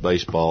son, does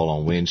baseball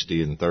on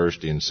Wednesday and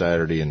Thursday and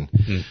Saturday, and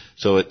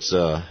so it's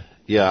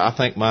Yeah, I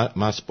think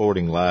my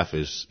sporting life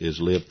is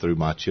lived through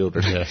my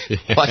children.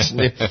 Watching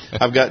them.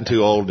 I've gotten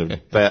too old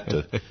and fat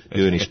to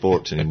do any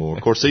sports anymore.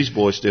 Of course, these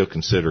boys still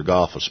consider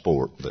golf a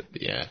sport, but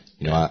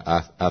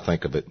I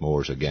think of it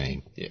more as a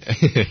game. Yeah,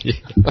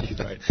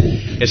 right.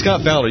 And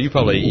Scott Fowler, you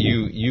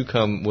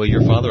come. Well,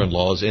 your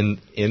father-in-law's in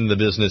the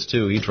business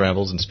too. He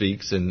travels and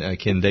speaks, and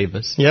Ken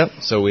Davis. Yep.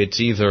 So it's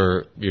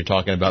either you're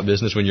talking about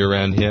business when you're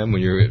around him,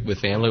 when you're with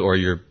family, or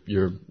you're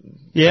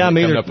I'm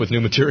coming up with new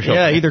material.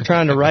 Yeah, either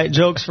trying to write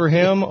jokes for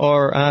him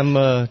or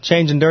I'm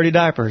changing dirty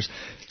diapers.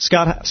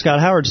 Scott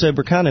Howard said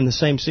we're kind of in the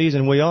same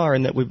season we are,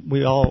 in that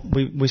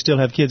we still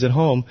have kids at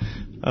home.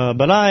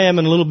 But I am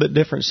in a little bit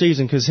different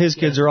season because his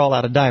kids are all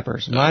out of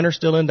diapers. Mine are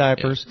still in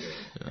diapers,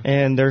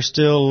 and they're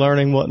still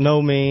learning what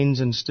no means,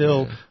 and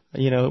still,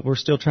 we're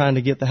still trying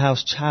to get the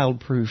house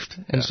child-proofed.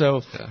 And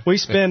so we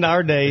spend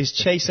our days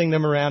chasing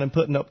them around and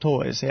putting up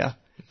toys. Yeah,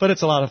 but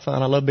it's a lot of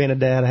fun. I love being a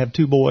dad. I have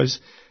 2 boys.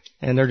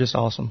 And they're just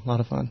awesome. A lot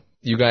of fun.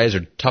 You guys are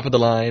top of the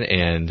line,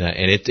 and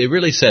it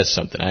really says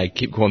something. I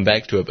keep going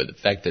back to it, but the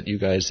fact that you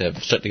guys have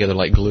stuck together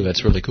like glue,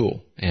 that's really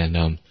cool. And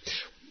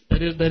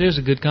that is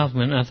a good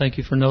compliment, and I thank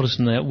you for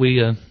noticing that. We,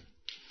 there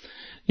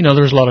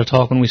was a lot of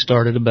talk when we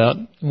started about,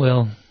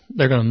 well,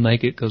 they're going to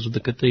make it because of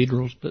the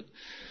cathedrals, but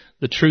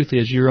the truth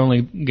is you're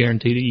only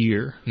guaranteed a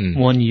year,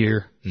 1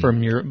 year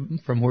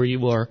from where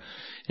you are,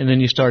 and then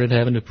you started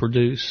having to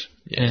produce.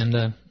 Yeah.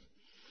 And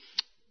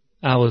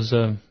I was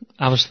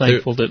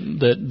thankful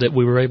that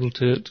we were able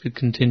to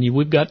continue.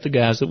 We've got the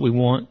guys that we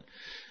want,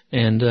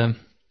 and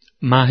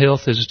my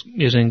health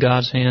is in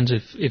God's hands.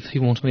 If He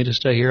wants me to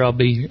stay here, I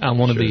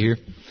want to be here.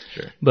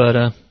 Sure.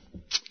 But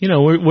we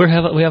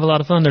have a lot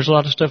of fun. There's a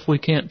lot of stuff we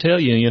can't tell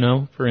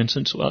you. For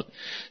instance,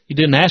 you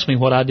didn't ask me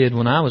what I did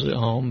when I was at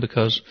home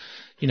because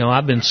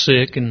I've been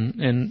sick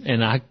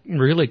and I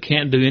really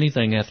can't do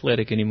anything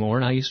athletic anymore.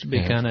 And I used to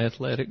be kind of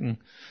athletic and.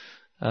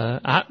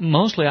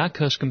 I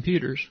cuss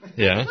computers.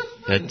 Yeah.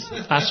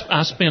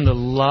 I spend a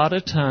lot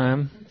of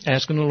time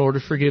asking the Lord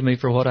to forgive me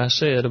for what I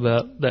said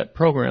about that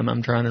program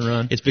I'm trying to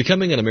run. It's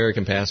becoming an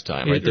American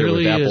pastime, right there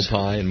with apple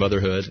pie and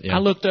motherhood. Yeah. I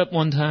looked up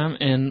one time,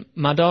 and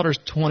my daughter's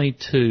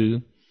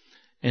 22,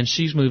 and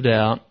she's moved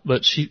out,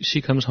 but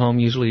she comes home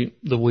usually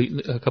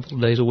a couple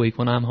of days a week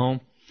when I'm home.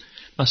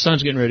 My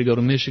son's getting ready to go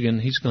to Michigan.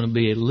 He's going to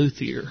be a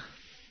luthier.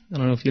 I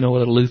don't know if you know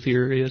what a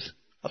luthier is.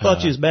 I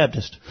thought you was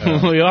Baptist.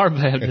 We are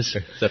Baptist.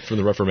 Is that from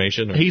the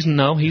Reformation? Or?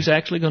 He's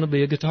actually going to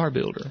be a guitar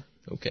builder.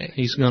 Okay.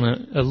 He's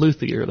a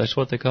luthier, that's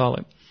what they call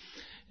it.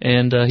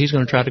 And he's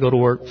going to try to go to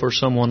work for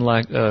someone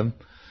like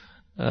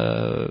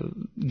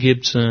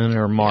Gibson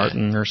or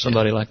Martin or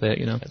somebody like that,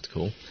 That's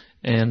cool.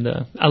 And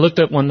I looked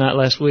up one night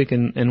last week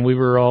and we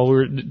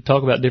were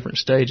talking about different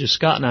stages.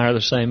 Scott and I are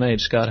the same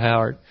age, Scott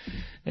Howard.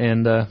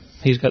 And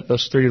he's got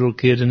those 3 little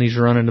kids, and he's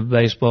running to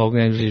baseball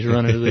games, he's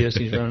running to this,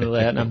 he's running to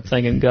that, and I'm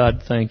thinking,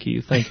 God, thank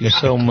you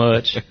so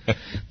much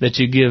that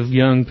you give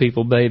young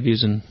people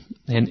babies and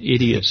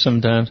idiots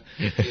sometimes.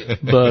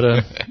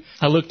 But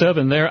I looked up,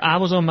 and there I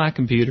was on my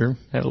computer,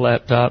 had a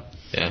laptop,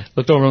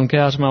 looked over on the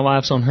couch, my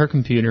wife's on her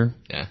computer.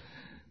 Yeah.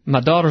 My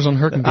daughter's on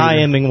her computer.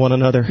 IMing one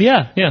another.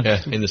 Yeah,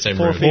 in the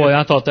same room. Boy,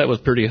 I thought that was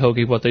pretty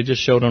hokey what they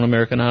just showed on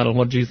American Idol.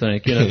 What did you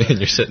think? And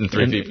you're sitting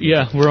 3 people.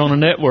 Yeah, we're on a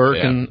network,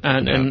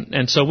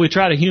 and so we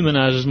try to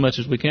humanize as much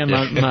as we can.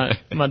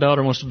 My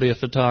daughter wants to be a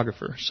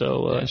photographer,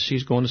 so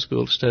she's going to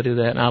school to study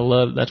that,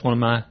 and that's one of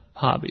my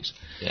hobbies.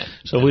 Yeah.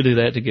 So we do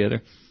that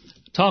together.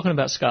 Talking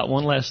about Scott,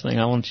 one last thing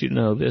I want you to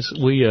know this: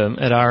 we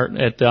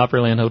at the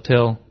Opryland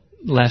Hotel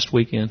last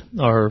weekend,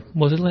 or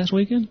was it last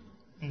weekend?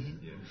 Mm-hmm.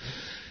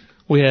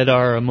 We had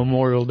our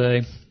Memorial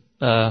Day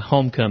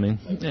homecoming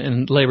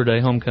and Labor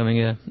Day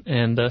homecoming,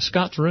 and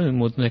Scott's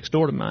room was next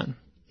door to mine.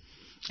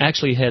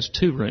 Actually, he has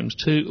 2 rooms,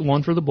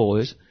 one for the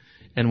boys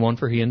and one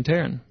for he and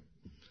Taryn.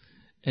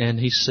 And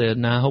he said,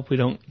 "Now I hope we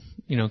don't,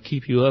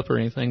 keep you up or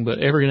anything, but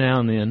every now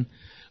and then,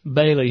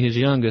 Bailey, his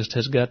youngest,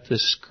 has got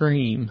this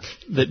scream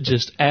that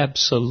just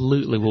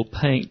absolutely will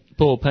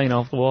pull paint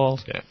off the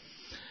walls." Yeah.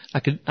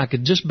 I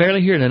could just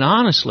barely hear it, and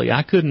honestly,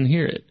 I couldn't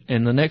hear it.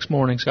 And the next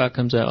morning, Scott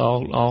comes out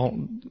all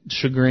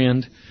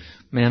chagrined.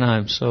 "Man, I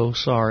am so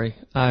sorry.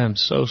 I am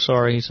so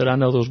sorry." He said, "I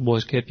know those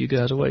boys kept you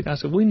guys awake." I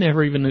said, "We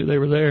never even knew they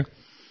were there."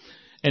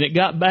 And it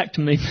got back to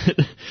me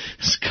that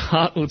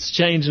Scott was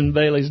changing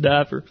Bailey's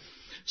diaper,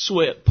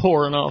 sweat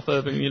pouring off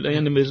of him, the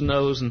end of his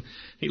nose, and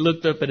he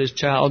looked up at his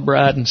child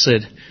bride and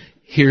said,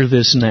 "Hear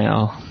this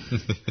now.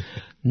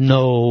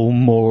 No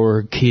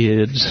more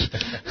kids."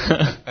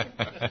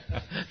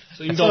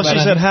 So she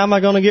said, "How am I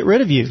going to get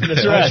rid of you?"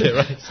 That's right.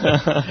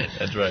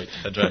 That's right.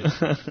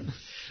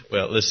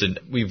 Well, listen,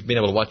 we've been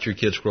able to watch your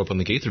kids grow up on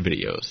the Gaither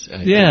videos.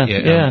 Yeah. I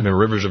remember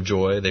Rivers of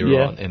Joy. They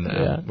were on,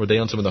 and were they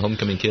on some of the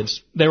Homecoming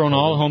Kids? They were on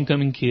all the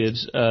Homecoming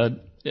Kids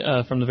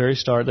from the very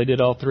start. They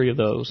did all 3 of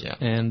those. Yeah.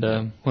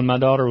 And when my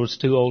daughter was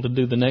too old to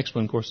do the next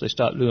one, of course, they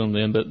stopped doing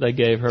them. But they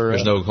gave her.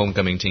 There's no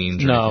Homecoming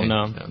Teens. No,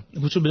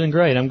 which would have been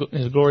great.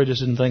 Gloria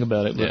just didn't think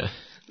about it. But,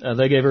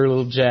 they gave her a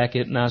little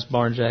jacket, nice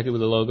barn jacket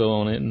with a logo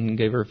on it, and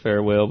gave her a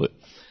farewell. But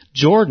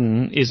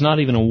Jordan is not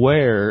even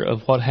aware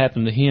of what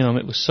happened to him.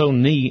 It was so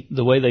neat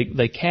the way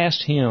they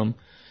cast him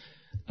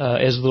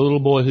as the little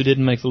boy who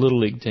didn't make the Little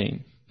League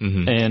team.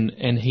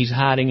 And he's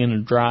hiding in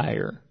a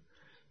dryer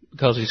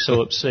because he's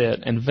so upset.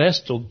 And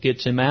Vestal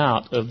gets him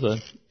out of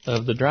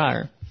the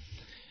dryer.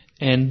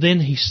 And then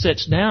he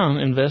sits down,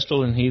 and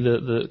Vestal and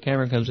the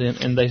camera comes in,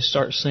 and they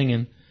start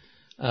singing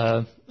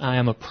I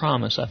Am a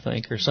Promise, I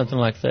think, or something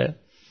like that.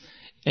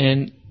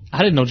 And I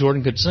didn't know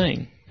Jordan could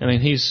sing. I mean,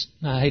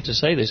 I hate to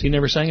say this, he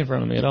never sang in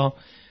front of me at all.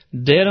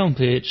 Dead on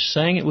pitch,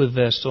 sang it with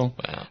Vestal.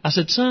 Wow. I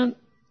said, son,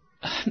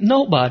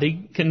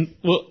 nobody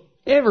will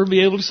ever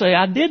be able to say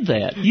I did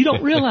that. You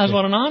don't realize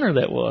what an honor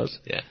that was.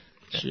 Yeah.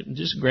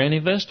 Just Granny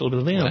Vestal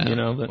to them, wow. you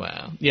know. But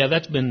wow. Yeah,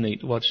 that's been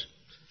neat to watch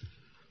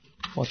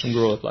them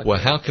grow up like that. Well,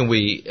 how can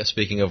we,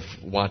 speaking of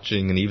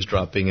watching and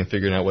eavesdropping and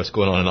figuring out what's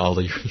going on in all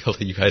of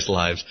you guys'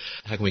 lives,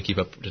 how can we keep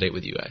up to date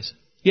with you guys?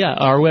 Yeah,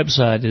 our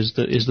website is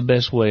the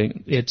best way.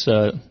 It's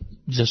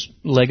just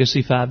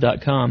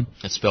legacy5.com.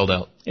 That's spelled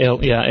out.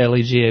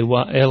 LAGACYFIVE.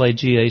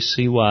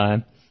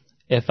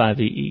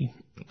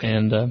 Okay.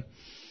 And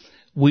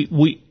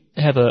we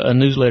have a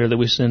newsletter that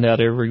we send out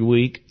every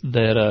week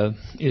that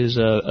is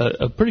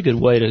a pretty good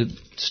way to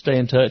stay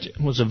in touch. It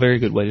was a very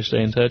good way to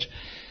stay in touch.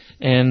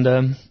 And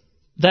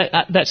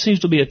that seems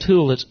to be a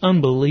tool that's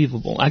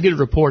unbelievable. I get a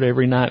report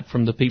every night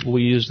from the people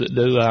we use that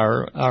do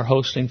our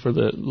hosting for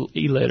the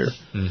e-letter.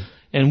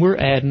 And we're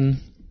adding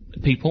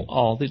people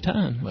all the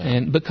time. Wow.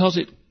 And because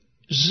it's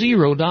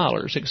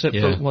 $0 except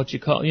for what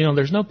you call,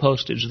 there's no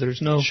postage, there's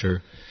no.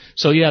 Sure.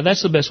 So yeah,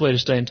 that's the best way to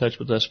stay in touch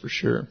with us for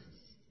sure.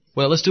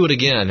 Well, let's do it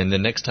again, and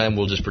then next time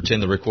we'll just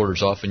pretend the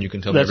recorder's off and you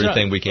can tell me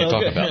everything we can't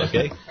talk about,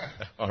 okay?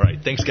 All right.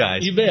 Thanks,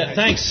 guys. You bet.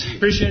 Thanks.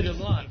 Appreciate it a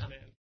lot.